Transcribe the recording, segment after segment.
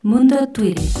Mundo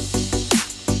Twitter. Un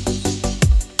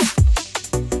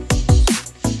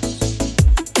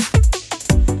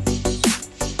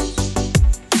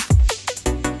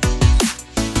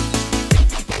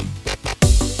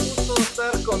gusto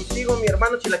estar contigo, mi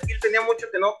hermano Chilaquil. Tenía mucho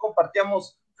que no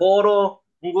compartíamos foro.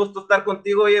 Un gusto estar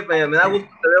contigo. Oye, me da gusto,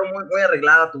 te veo muy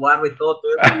arreglada tu barba y todo.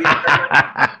 Muy bien,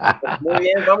 muy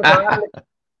bien, vamos a darle.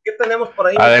 ¿Qué tenemos por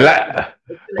ahí? Adelante.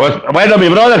 Pues bueno, mi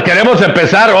brother, queremos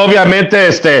empezar obviamente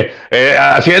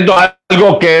haciendo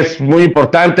algo que es muy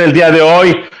importante el día de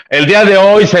hoy. El día de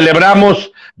hoy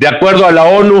celebramos, de acuerdo a la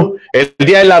ONU, el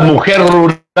Día de la Mujer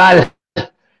Rural.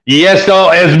 Y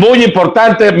eso es muy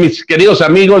importante, mis queridos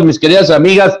amigos, mis queridas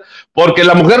amigas, porque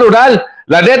la mujer rural,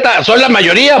 la neta, son la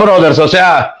mayoría, brothers, o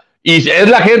sea, y es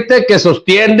la gente que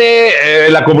sostiene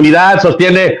la comunidad,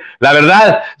 sostiene la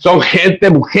verdad, son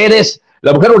gente, mujeres.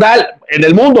 La mujer rural en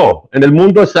el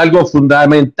mundo es algo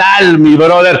fundamental, mi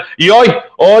brother. Y hoy,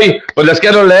 pues les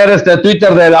quiero leer este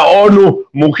Twitter de la ONU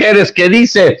Mujeres que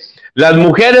dice: las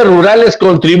mujeres rurales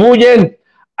contribuyen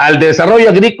al desarrollo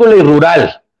agrícola y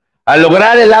rural, a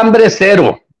lograr el hambre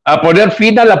cero, a poner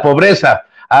fin a la pobreza,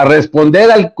 a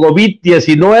responder al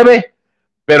COVID-19,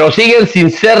 pero siguen sin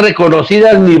ser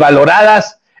reconocidas ni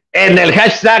valoradas en el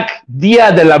hashtag Día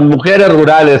de las Mujeres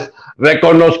Rurales.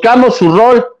 Reconozcamos su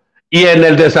rol y en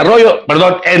el desarrollo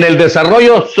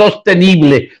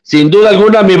sostenible. Sin duda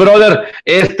alguna, mi brother,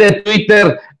 este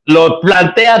Twitter lo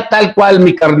plantea tal cual,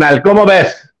 mi carnal. ¿Cómo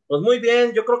ves? Pues muy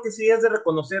bien, yo creo que sí es de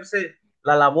reconocerse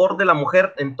la labor de la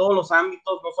mujer en todos los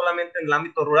ámbitos, no solamente en el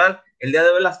ámbito rural. El día de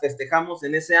hoy las festejamos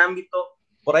en ese ámbito.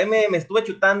 Por ahí me estuve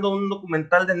chutando un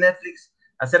documental de Netflix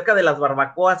acerca de las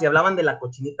barbacoas y hablaban de la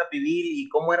cochinita pibil y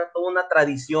cómo era toda una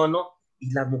tradición, ¿no?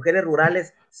 Y las mujeres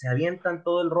rurales se avientan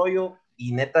todo el rollo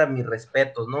y neta, mis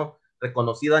respetos, ¿no?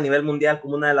 Reconocido a nivel mundial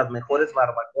como una de las mejores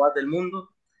barbacoas del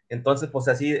mundo. Entonces, pues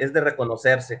así es de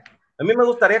reconocerse. A mí me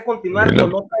gustaría continuar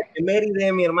con otra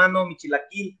efeméride, mi hermano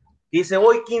Michilaquil. Dice,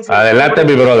 hoy 15 Adelante,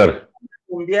 mi brother.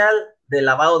 Mundial de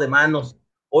lavado de manos.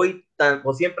 Hoy,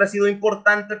 pues siempre ha sido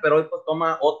importante, pero hoy pues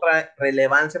toma otra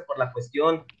relevancia por la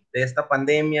cuestión de esta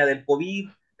pandemia del COVID.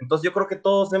 Entonces yo creo que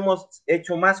todos hemos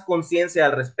hecho más conciencia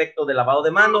al respecto del lavado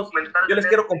de manos. Yo les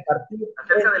quiero compartir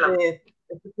acerca de este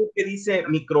que dice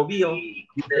microbio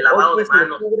de lavado de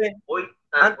manos. Hoy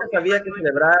antes había que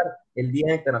celebrar el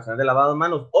Día Internacional del Lavado de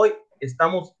Manos. Hoy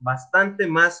estamos bastante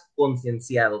más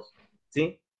concienciados,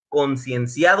 ¿sí?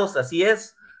 Concienciados, así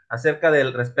es, acerca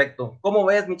del respecto. ¿Cómo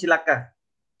ves, Michilaca?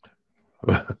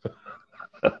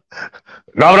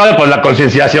 No, brother, pues la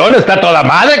concienciación está toda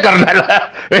madre, carnal.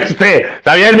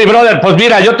 Está bien, mi brother. Pues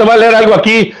mira, yo te voy a leer algo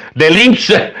aquí de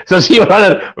Lynch. Eso sí,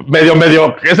 brother,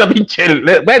 medio, esa pinche.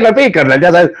 Bueno, en fin, carnal,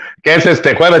 ya sabes que es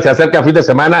jueves, se acerca fin de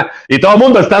semana y todo el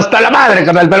mundo está hasta la madre,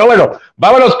 carnal. Pero bueno,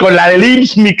 vámonos con la de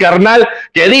Lynch, mi carnal,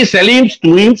 que dice Lynch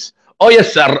Twins. Hoy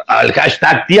es el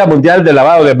hashtag Día Mundial de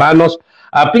Lavado de Manos.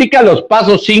 Aplica los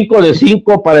pasos 5 de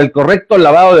 5 para el correcto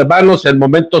lavado de manos en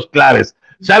momentos claves.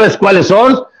 ¿Sabes cuáles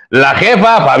son? La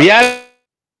jefa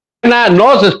Fabiana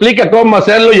nos explica cómo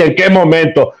hacerlo y en qué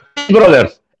momento.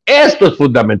 Brothers, esto es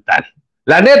fundamental.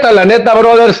 La neta,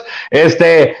 brothers,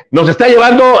 nos está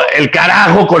llevando el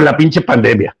carajo con la pinche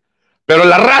pandemia. Pero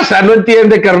la raza no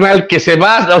entiende, carnal, que se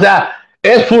va, o sea,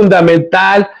 es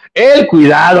fundamental el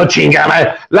cuidado,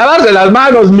 chingada. Lavarse las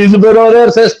manos, mis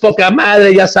brothers, es poca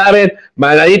madre, ya saben.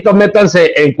 Manadito,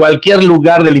 métanse en cualquier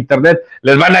lugar del internet,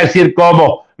 les van a decir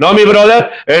cómo. No, mi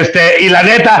brother, y la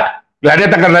neta,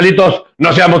 carnalitos,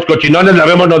 no seamos cochinones,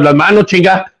 lavémonos las manos,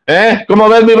 chinga. ¿Cómo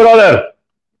ves, mi brother?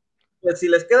 Pues si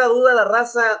les queda duda a la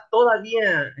raza,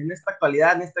 todavía en esta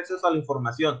actualidad, en este acceso a la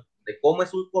información de cómo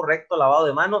es un correcto lavado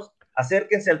de manos,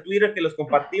 acérquense al Twitter que los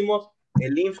compartimos.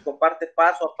 El IMSS comparte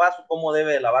paso a paso cómo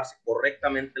debe de lavarse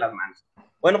correctamente las manos.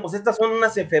 Bueno, pues estas son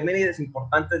unas efemérides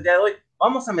importantes el día de hoy.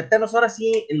 Vamos a meternos ahora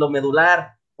sí en lo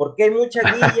medular, porque hay mucha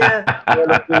guilla de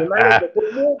los tribunales, de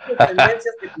muchas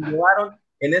tendencias que continuaron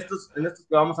en estos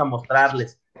que vamos a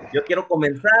mostrarles. Yo quiero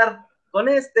comenzar con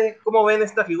 ¿cómo ven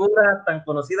esta figura tan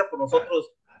conocida por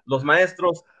nosotros, los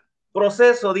maestros?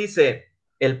 Proceso, dice,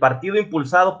 el partido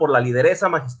impulsado por la lideresa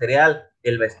magisterial,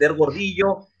 el Bester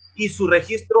Gordillo, y su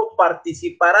registro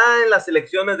participará en las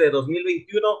elecciones de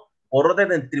 2021 por orden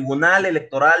del Tribunal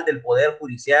Electoral del Poder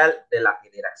Judicial de la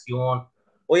Federación.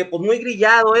 Oye, pues muy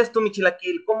grillado esto,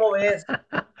 Michilaquil, ¿cómo ves?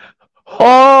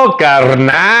 Oh,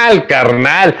 carnal,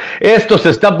 esto se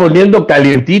está poniendo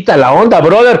calientita la onda,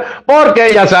 brother,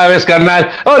 porque ya sabes,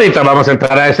 carnal, ahorita vamos a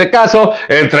entrar a ese caso,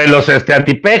 entre los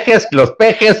antipejes, los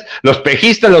pejes, los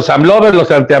pejistas, los amlovers,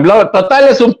 los antiamlovers, total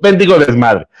es un mendigo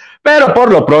desmadre. Pero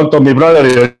por lo pronto, mi brother,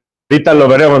 y ahorita lo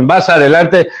veremos más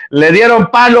adelante, le dieron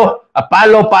palo a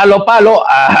palo,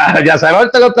 ya sabes,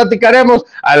 ahorita lo platicaremos,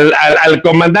 al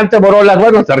comandante Borolas,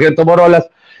 bueno, al sargento Borolas,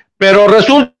 pero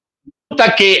resulta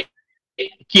que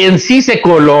quien sí se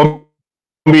coló,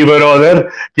 mi brother,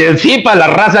 quien sí para la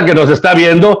raza que nos está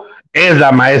viendo, es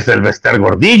la maestra Elvester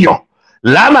Gordillo.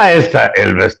 La maestra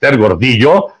Elvester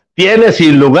Gordillo tiene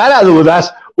sin lugar a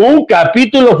dudas un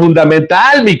capítulo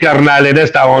fundamental, mi carnal, en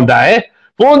esta onda,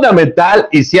 fundamental,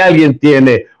 y si alguien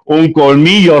tiene un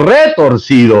colmillo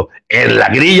retorcido en la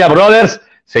grilla, brothers,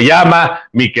 se llama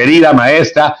mi querida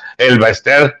maestra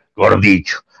Elvester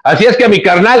Gordillo. Así es que mi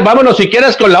carnal, vámonos si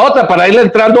quieres con la otra para irle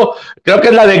entrando, creo que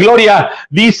es la de Gloria,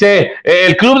 dice,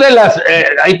 el club de las,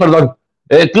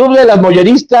 el club de las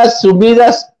molleristas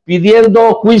sumidas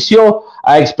pidiendo juicio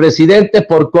a expresidente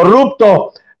por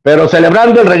corrupto, pero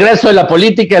celebrando el regreso de la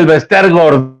política el Elvester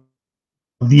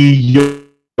Gordillo.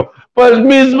 Pues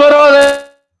mis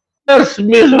brothers,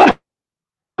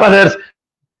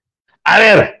 a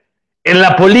ver, en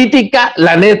la política,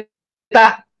 la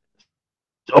neta,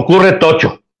 ocurre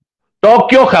tocho.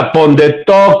 Tokio, Japón de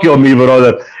Tokio, mi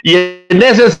brother. Y en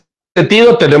ese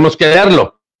sentido tenemos que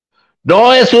verlo.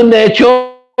 No es un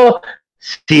hecho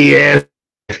si es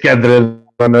que Andrés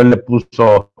Manuel le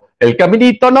puso el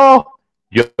caminito, no.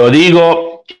 Yo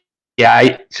digo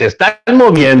que se están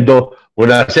moviendo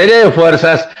una serie de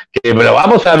fuerzas que lo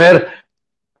vamos a ver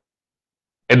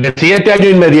en el siguiente año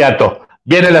inmediato.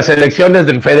 Vienen las elecciones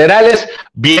federales,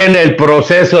 viene el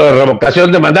proceso de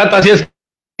revocación de mandato, así es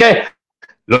que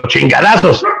los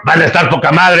chingadazos van a estar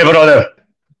poca madre, brother.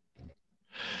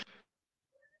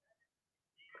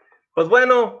 Pues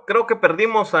bueno, creo que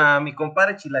perdimos a mi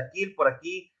compadre Chilaquil por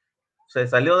aquí. Se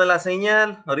salió de la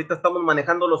señal. Ahorita estamos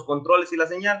manejando los controles y la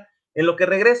señal. En lo que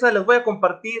regresa les voy a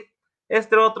compartir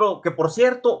este otro, que por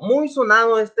cierto, muy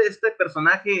sonado este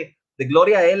personaje de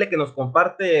Gloria L, que nos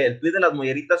comparte el tweet de las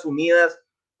Molleritas Unidas,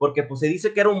 porque pues se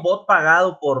dice que era un bot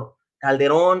pagado por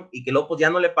Calderón y que luego pues ya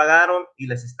no le pagaron y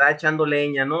les está echando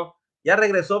leña, ¿no? Ya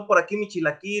regresó por aquí mi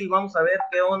Chilaquil, vamos a ver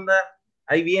qué onda.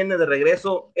 Ahí viene de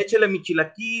regreso, échele mi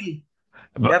Chilaquil.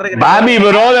 Va mi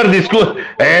brother, disculpe,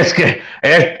 es que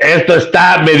esto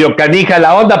está medio canija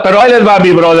la onda, pero ahí les va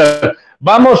mi brother.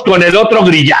 Vamos con el otro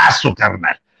grillazo,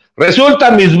 carnal.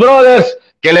 Resulta, mis brothers,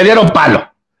 que le dieron palo.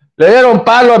 Le dieron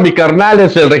palo a mi carnal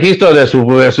en el registro de su,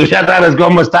 ya sabes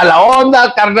cómo está la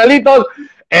onda, carnalitos.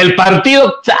 El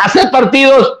partido, hacer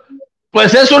partidos,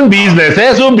 pues es un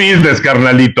business,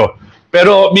 carnalito.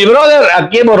 Pero mi brother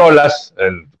aquí en Borolas,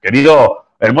 el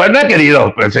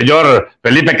señor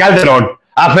Felipe Calderón,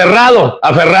 aferrado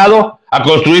a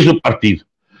construir su partido.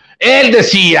 Él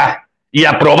decía y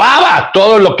aprobaba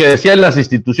todo lo que decían las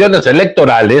instituciones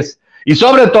electorales y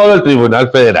sobre todo el Tribunal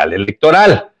Federal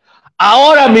Electoral.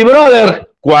 Ahora, mi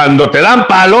brother, cuando te dan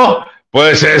palo,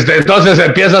 pues entonces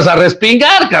empiezas a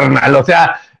respingar, carnal. O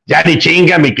sea, ya ni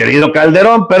chinga, mi querido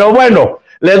Calderón. Pero bueno,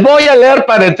 les voy a leer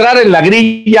para entrar en la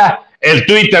grilla el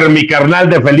Twitter, mi carnal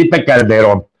de Felipe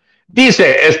Calderón.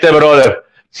 Dice este brother,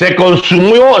 se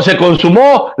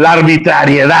consumó la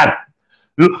arbitrariedad.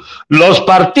 Los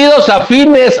partidos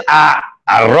afines a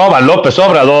 @López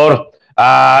Obrador,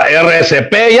 a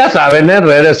RSP, ya saben,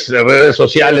 redes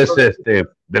sociales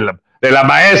de la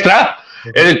maestra,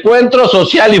 Encuentro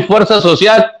Social y Fuerza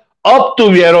Social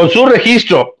obtuvieron su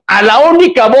registro a la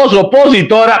única voz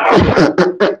opositora.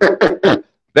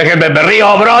 Déjenme, me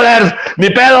río, brothers, ni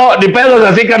pedos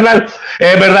así, carnal.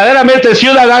 Verdaderamente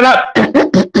ciudadana,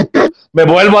 me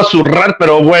vuelvo a zurrar,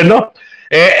 pero bueno.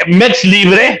 Mex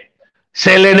Libre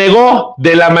se le negó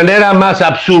de la manera más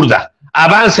absurda.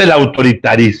 Avance el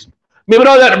autoritarismo. Mi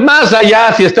brother, más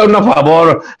allá si está uno a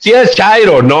favor, si es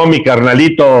Chairo, no, mi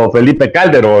carnalito Felipe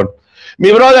Calderón.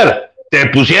 Mi brother, te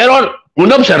pusieron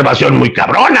una observación muy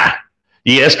cabrona.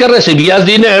 Y es que recibías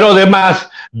dinero de más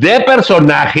de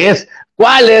personajes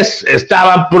cuales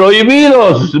estaban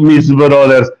prohibidos, mis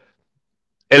brothers.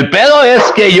 El pedo es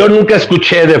que yo nunca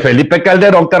escuché de Felipe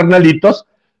Calderón, carnalitos,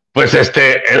 pues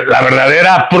la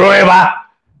verdadera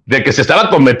prueba de que se estaba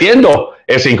cometiendo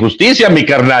esa injusticia, mi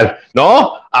carnal,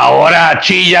 ¿no? Ahora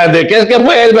chillan de que es que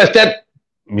fue el Bastet.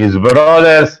 Mis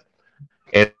brothers,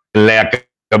 en la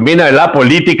combina de la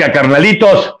política,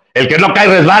 carnalitos, el que no cae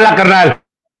resbala, carnal.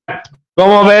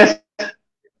 ¿Cómo ves?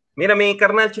 Mira, mi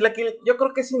carnal Chilaquil, yo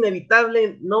creo que es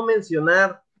inevitable no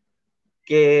mencionar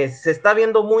que se está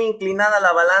viendo muy inclinada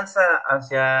la balanza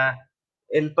hacia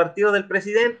el partido del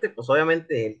presidente. Pues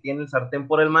obviamente él tiene el sartén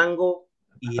por el mango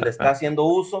y le está haciendo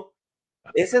uso.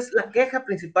 Esa es la queja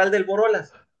principal del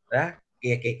Borolas, ¿verdad?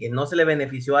 Que no se le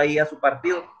benefició ahí a su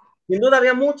partido. Sin duda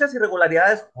había muchas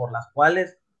irregularidades por las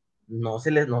cuales no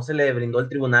se le brindó, el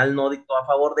tribunal no dictó a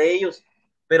favor de ellos,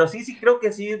 pero sí creo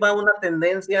que sí va una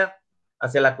tendencia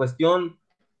hacia la cuestión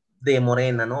de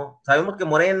Morena, ¿no? Sabemos que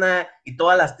Morena y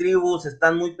todas las tribus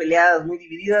están muy peleadas, muy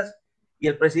divididas, y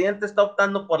el presidente está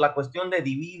optando por la cuestión de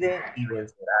divide y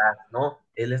vencerás, ¿no?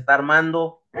 Él está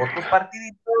armando otros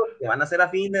partiditos que van a ser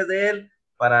afines de él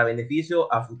para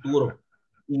beneficio a futuro.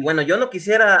 Y bueno, yo no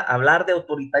quisiera hablar de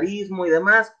autoritarismo y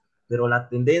demás, pero la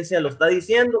tendencia lo está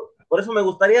diciendo. Por eso me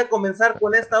gustaría comenzar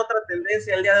con esta otra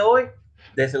tendencia el día de hoy.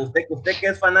 Desde usted que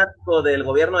es fanático del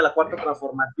gobierno de la Cuarta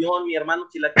Transformación, mi hermano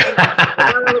Chilaquín, ¿se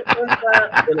ha dado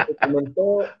cuenta de lo que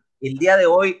comentó el día de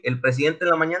hoy el presidente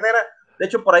en la mañanera? De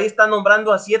hecho, por ahí está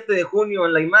nombrando a 7 de junio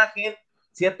en la imagen,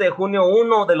 7 de junio,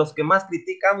 uno de los que más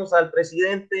criticamos al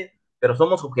presidente, pero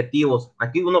somos objetivos.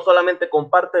 Aquí uno solamente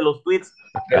comparte los tweets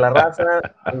que la raza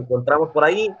encontramos por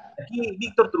ahí. Aquí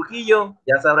Víctor Trujillo,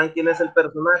 ya sabrán quién es el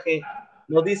personaje,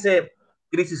 nos dice: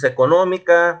 crisis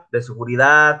económica, de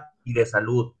seguridad y de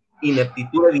salud,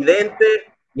 ineptitud evidente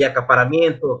y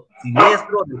acaparamiento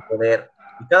siniestro del poder.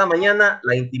 Y cada mañana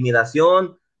la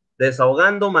intimidación,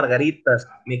 desahogando margaritas.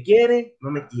 ¿Me quiere? No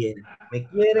me quiere. ¿Me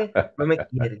quiere? No me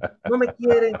quiere. No me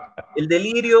quiere. El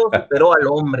delirio superó al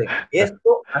hombre.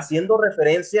 Esto haciendo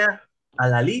referencia a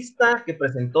la lista que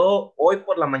presentó hoy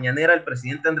por la mañanera el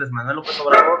presidente Andrés Manuel López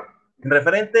Obrador, en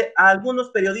referente a algunos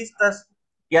periodistas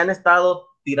que han estado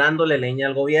tirándole leña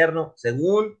al gobierno,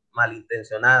 según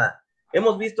malintencionada.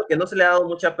 Hemos visto que no se le ha dado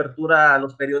mucha apertura a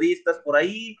los periodistas por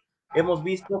ahí, hemos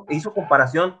visto que hizo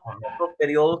comparación con otros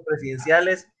periodos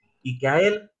presidenciales y que a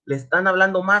él le están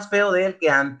hablando más feo de él que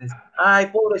antes. Ay,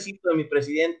 pobrecito de mi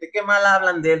presidente, qué mal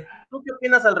hablan de él. ¿Tú qué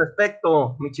opinas al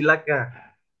respecto, mi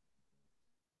chilaca?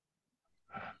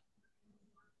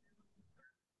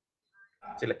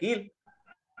 Chilaquil,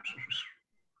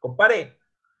 compare.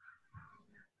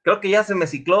 Creo que ya se me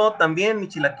cicló también mi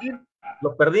chilaquil.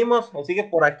 ¿Lo perdimos o sigue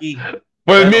por aquí?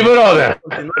 Pues bueno, mi brother,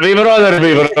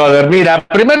 mira, en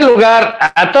primer lugar,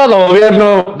 a todo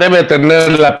gobierno debe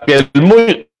tener la piel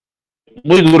muy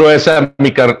gruesa,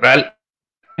 mi carnal,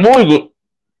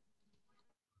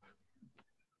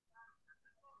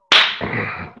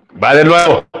 va de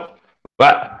nuevo,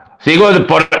 va, sigo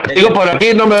por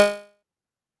aquí, no me...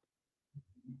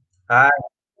 Ay.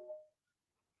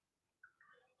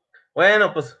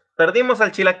 Bueno, pues perdimos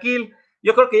al chilaquil,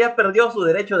 yo creo que ya perdió su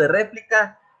derecho de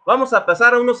réplica. Vamos a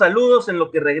pasar a unos saludos en lo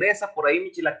que regresa por ahí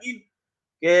mi chilaquil.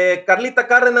 Carlita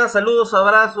Cárdenas, saludos,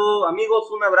 abrazo,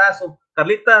 amigos, un abrazo.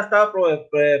 Carlita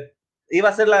iba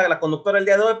a ser la conductora el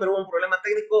día de hoy, pero hubo un problema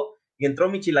técnico y entró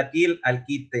mi chilaquil al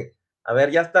quite. A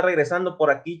ver, ya está regresando por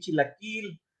aquí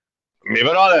chilaquil. Mi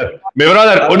brother,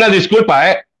 una disculpa, A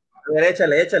ver,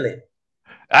 échale.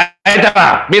 Ahí te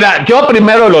va. Mira, yo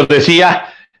primero lo decía,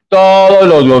 todos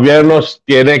los gobiernos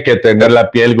tienen que tener la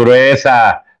piel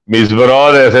gruesa, mis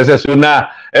brothers, esa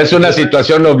es una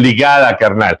situación obligada,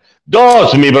 carnal.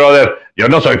 Dos, mi brother, yo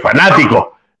no soy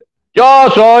fanático, yo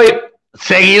soy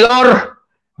seguidor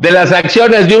de las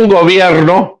acciones de un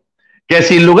gobierno que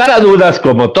sin lugar a dudas,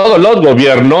 como todos los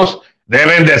gobiernos,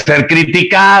 deben de ser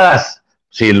criticadas,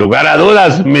 sin lugar a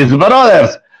dudas, mis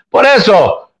brothers. Por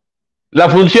eso, la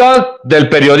función del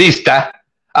periodista,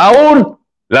 aún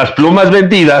las plumas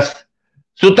vendidas,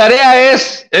 su tarea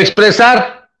es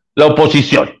expresar la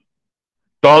oposición.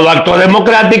 Todo acto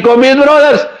democrático, mis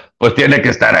brothers, pues tiene que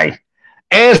estar ahí.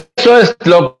 Eso es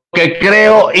lo que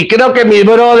creo, y creo que mi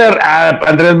brother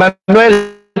Andrés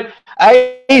Manuel,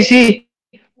 ahí sí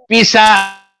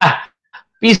pisa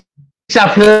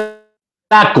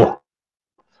flaco.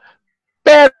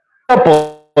 Pero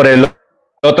por el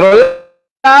otro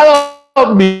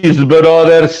lado, mis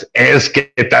brothers, es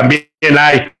que también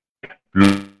hay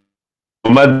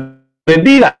plumas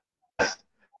vendidas,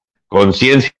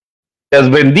 conciencias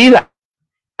vendidas,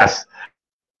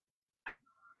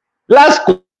 las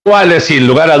cuales sin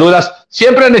lugar a dudas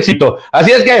siempre han existido.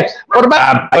 Así es que, por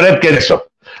más que eso,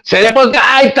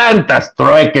 hay tantas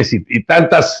trueques y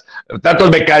tantos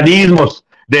mecanismos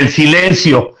del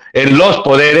silencio en los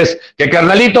poderes que,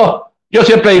 carnalito, yo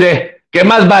siempre diré que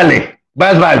más vale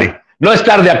no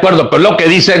estar de acuerdo con lo que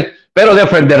dicen, pero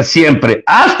defender siempre,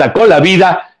 hasta con la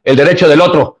vida, el derecho del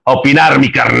otro a opinar,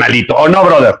 mi carnalito, ¿o no,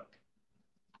 brother?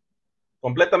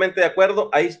 Completamente de acuerdo,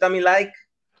 ahí está mi like.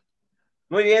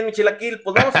 Muy bien, mi chilaquil,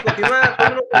 pues vamos a continuar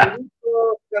con unos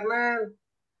minutos, carnal.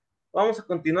 Vamos a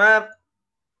continuar.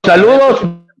 Saludos,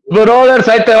 brothers,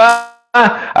 ahí te va.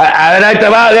 A ver, ahí te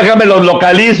va, déjame los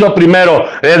localizo primero.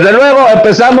 Desde luego,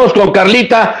 empezamos con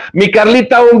Carlita. Mi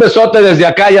Carlita, un besote desde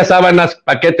acá, ya sábanas,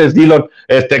 paquetes, Dillon.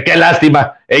 Qué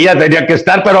lástima. Ella tenía que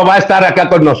estar, pero va a estar acá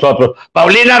con nosotros.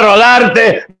 Paulina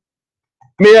Rodarte,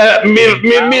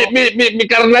 mi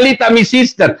carnalita, mi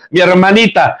sister, mi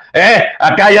hermanita,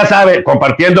 acá ya sabe,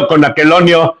 compartiendo con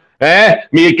Aquelonio,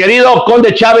 Mi querido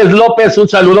Conde Chávez López, un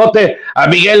saludote. A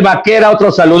Miguel Vaquera,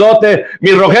 otro saludote.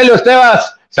 Mi Rogelio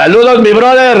Estebas, saludos, mi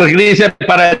brother. Dice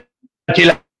para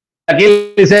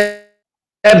Chilaquil, dice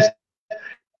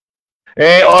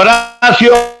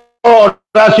Horacio,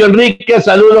 Horacio Enrique,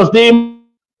 saludos, Tim.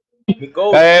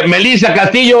 Melissa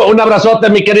Castillo, un abrazote,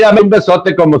 mi querida, un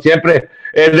besote como siempre.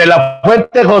 De la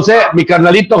Fuente José, mi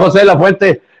carnalito José de la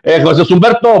Fuente, José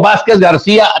Humberto Vázquez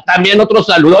García, también otro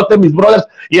saludote, mis brothers,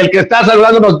 y el que está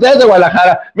saludándonos desde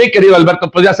Guadalajara, mi querido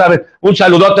Alberto, pues ya saben, un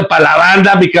saludote para la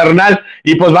banda, mi carnal,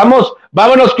 y pues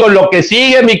vámonos con lo que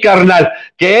sigue, mi carnal,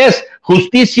 que es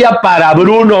justicia para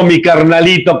Bruno, mi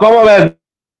carnalito. ¿Cómo ves?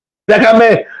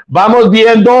 Déjame, vamos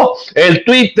viendo el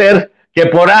Twitter que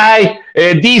por ahí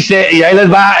dice, y ahí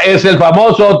les va, es el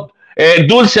famoso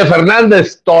Dulce Fernanda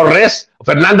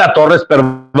Torres,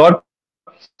 perdón,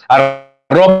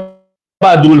 arroba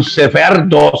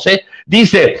Dulcefer12,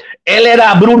 dice, él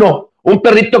era Bruno, un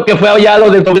perrito que fue hallado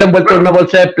dentro de envuelto en una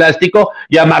bolsa de plástico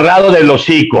y amarrado del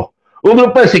hocico. Un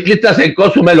grupo de ciclistas en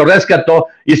Cozumel lo rescató,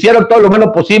 hicieron todo lo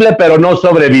menos posible, pero no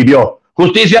sobrevivió.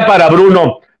 Justicia para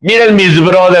Bruno. Miren mis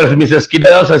brothers, mis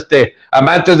esquineros,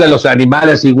 amantes de los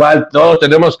animales, igual todos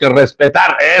tenemos que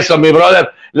respetar eso, mi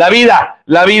brother. La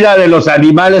vida de los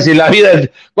animales y la vida,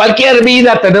 cualquier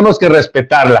vida tenemos que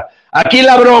respetarla. Aquí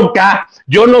la bronca,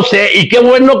 yo no sé, y qué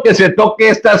bueno que se toque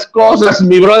estas cosas,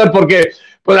 mi brother, porque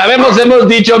pues hemos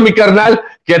dicho, mi carnal,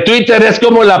 que Twitter es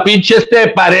como la pinche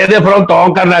pared de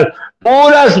frontón, carnal.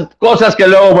 Puras cosas que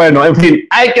luego, bueno, en fin,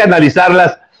 hay que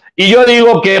analizarlas. Y yo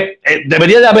digo que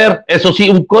debería de haber, eso sí,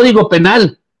 un código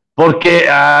penal, porque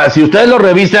si ustedes lo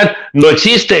revisan, no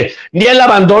existe ni el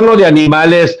abandono de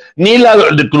animales, ni la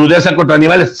crudeza contra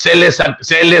animales, se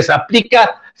les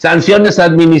aplica sanciones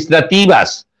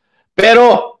administrativas,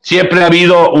 pero siempre ha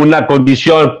habido una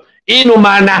condición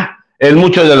inhumana en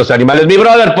muchos de los animales. Mi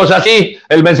brother, pues así,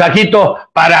 el mensajito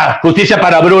para justicia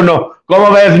para Bruno.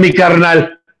 ¿Cómo ves, mi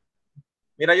carnal?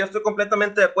 Mira, yo estoy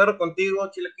completamente de acuerdo contigo,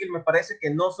 Chilaquil. Me parece que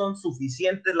no son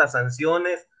suficientes las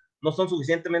sanciones, no son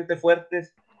suficientemente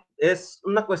fuertes. Es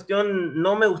una cuestión,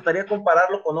 no me gustaría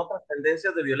compararlo con otras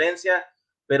tendencias de violencia,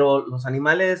 pero los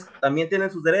animales también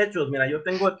tienen sus derechos. Mira, yo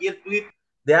tengo aquí el tweet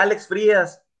de Alex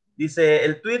Frías. Dice,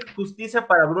 el tweet justicia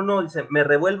para Bruno, dice, me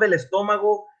revuelve el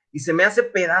estómago y se me hace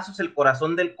pedazos el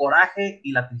corazón del coraje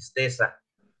y la tristeza.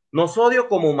 Nos odio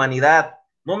como humanidad.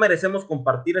 No merecemos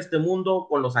compartir este mundo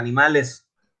con los animales.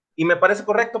 Y me parece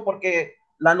correcto porque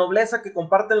la nobleza que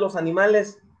comparten los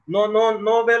animales,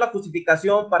 no veo la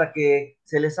justificación para que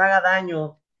se les haga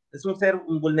daño. Es un ser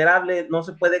vulnerable, no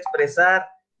se puede expresar.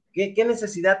 ¿Qué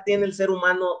necesidad tiene el ser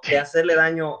humano de hacerle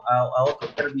daño a otro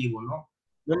ser vivo, no?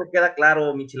 No me queda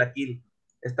claro, mi Chilaquil,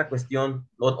 esta cuestión,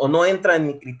 o no entra en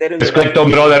mi criterio. Respecto,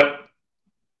 brother.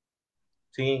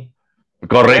 Sí.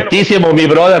 Correctísimo, bueno, pues,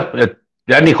 mi brother.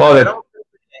 Ya ni joder.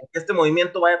 Que este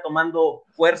movimiento vaya tomando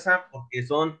fuerza porque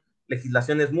son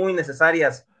legislaciones muy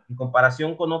necesarias en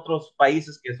comparación con otros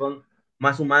países que son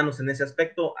más humanos en ese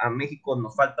aspecto. A México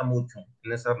nos falta mucho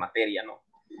en esa materia, ¿no?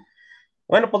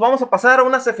 Bueno, pues vamos a pasar a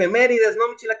unas efemérides, ¿no,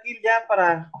 mi Chilaquil? Ya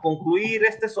para concluir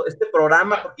este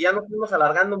programa, porque ya nos fuimos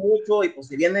alargando mucho y pues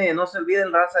si viene, no se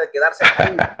olviden, raza, de quedarse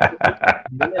aquí.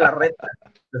 Viene la reta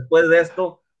después de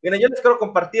esto. Miren, yo les quiero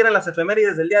compartir en las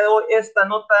efemérides del día de hoy esta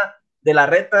nota de la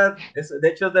reta, de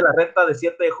hecho es de la reta de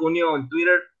 7 de junio en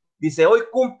Twitter. Dice, hoy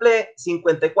cumple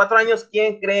 54 años,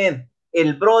 ¿quién creen?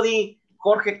 El Brody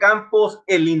Jorge Campos,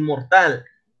 el inmortal.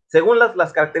 Según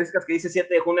las características que dice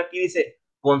 7 de junio, aquí dice,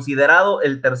 considerado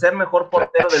el tercer mejor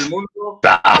portero del mundo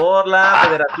por la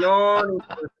Federación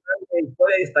Internacional de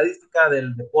Historia y Estadística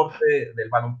del Deporte del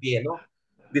Balompié, ¿no?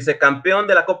 Dice, campeón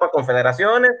de la Copa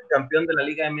Confederaciones, campeón de la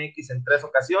Liga MX en 3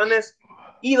 ocasiones,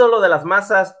 ídolo de las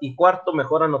masas y cuarto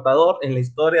mejor anotador en la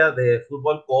historia de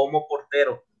fútbol como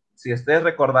portero. Si ustedes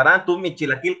recordarán, tú, mi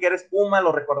Chilaquil, que eres Puma,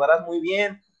 lo recordarás muy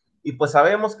bien. Y pues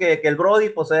sabemos que el Brody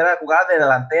pues era jugar de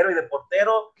delantero y de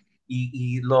portero,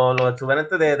 y lo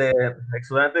exuberante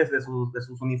exuberantes de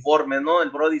sus uniformes, ¿no? El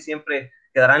Brody siempre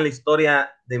quedará en la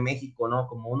historia de México, ¿no?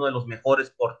 Como uno de los mejores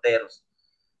porteros.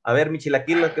 A ver, mi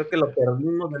Chilaquil, creo que lo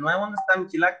perdimos de nuevo. ¿Dónde está mi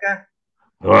Chilaca?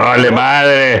 ¡Vale, ¿no?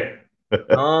 Madre!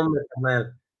 No, hombre,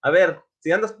 carnal. A ver,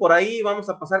 si andas por ahí, vamos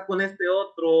a pasar con esta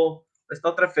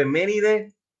otra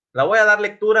efeméride. La voy a dar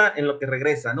lectura en lo que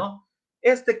regresa, ¿no?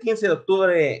 Este 15 de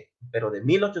octubre, pero de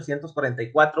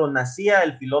 1844, nacía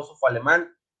el filósofo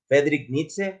alemán Friedrich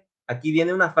Nietzsche. Aquí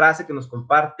viene una frase que nos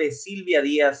comparte Silvia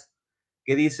Díaz,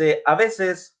 que dice, a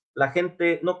veces la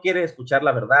gente no quiere escuchar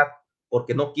la verdad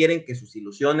porque no quieren que sus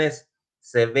ilusiones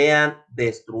se vean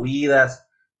destruidas.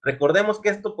 Recordemos que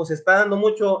esto pues está dando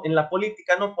mucho en la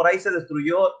política, ¿no? Por ahí se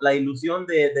destruyó la ilusión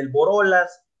del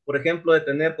Borolas, por ejemplo, de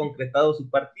tener concretado su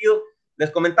partido.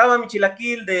 Les comentaba mi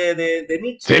chilaquil de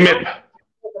Nietzsche, Sí, ¿no?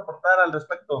 ¿Qué aportar al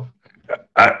respecto?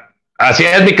 así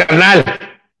es, mi carnal.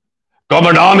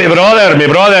 ¿Cómo no, mi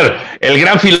brother, el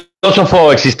gran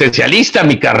filósofo existencialista,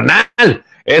 mi carnal.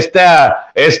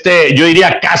 Yo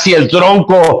diría casi el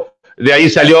tronco, de ahí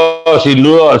salió sin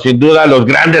duda los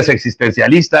grandes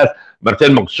existencialistas,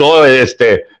 Marcel Moxó,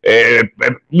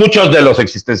 muchos de los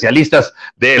existencialistas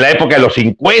de la época de los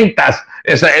 50,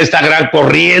 esta gran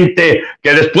corriente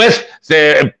que después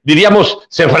diríamos,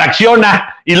 se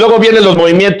fracciona y luego vienen los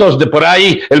movimientos de por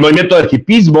ahí, el movimiento del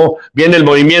hipismo, viene el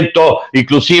movimiento,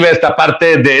 inclusive esta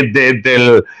parte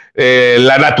de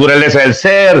la naturaleza del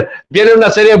ser, viene una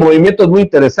serie de movimientos muy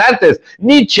interesantes.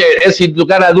 Nietzsche es sin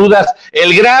lugar a dudas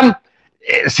el gran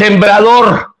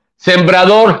sembrador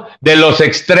de los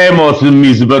extremos,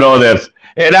 mis brothers.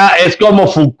 Es como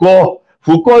Foucault.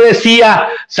 Foucault decía,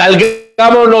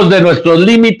 salgámonos de nuestros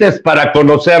límites para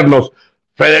conocernos.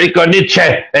 Federico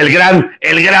Nietzsche, el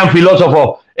gran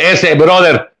filósofo, ese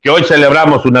brother que hoy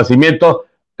celebramos su nacimiento,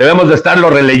 debemos de estarlo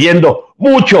releyendo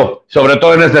mucho, sobre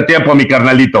todo en este tiempo, mi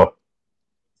carnalito.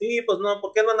 Sí, pues no,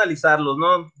 ¿por qué no analizarlos,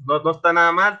 no? No está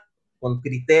nada mal, con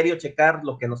criterio, checar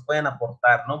lo que nos pueden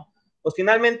aportar, ¿no? Pues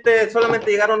finalmente solamente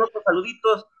llegaron otros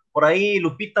saluditos, por ahí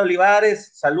Lupita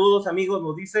Olivares, saludos amigos,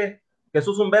 nos dice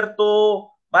Jesús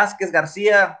Humberto Vázquez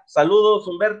García, saludos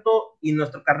Humberto, y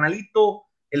nuestro carnalito,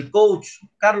 el coach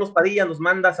Carlos Padilla nos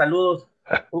manda saludos.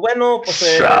 Pues bueno, pues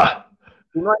si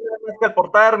no hay nada más que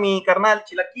aportar, mi carnal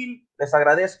Chilaquil, les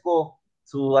agradezco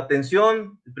su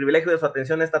atención, el privilegio de su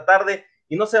atención esta tarde,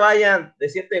 y no se vayan de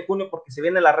 7 de junio porque se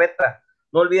viene la reta.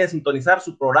 No olviden sintonizar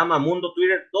su programa Mundo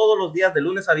Twitter todos los días de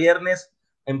lunes a viernes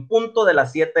en punto de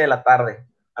las 7 de la tarde.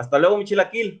 Hasta luego, mi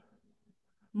Chilaquil.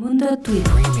 Mundo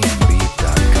Twitter.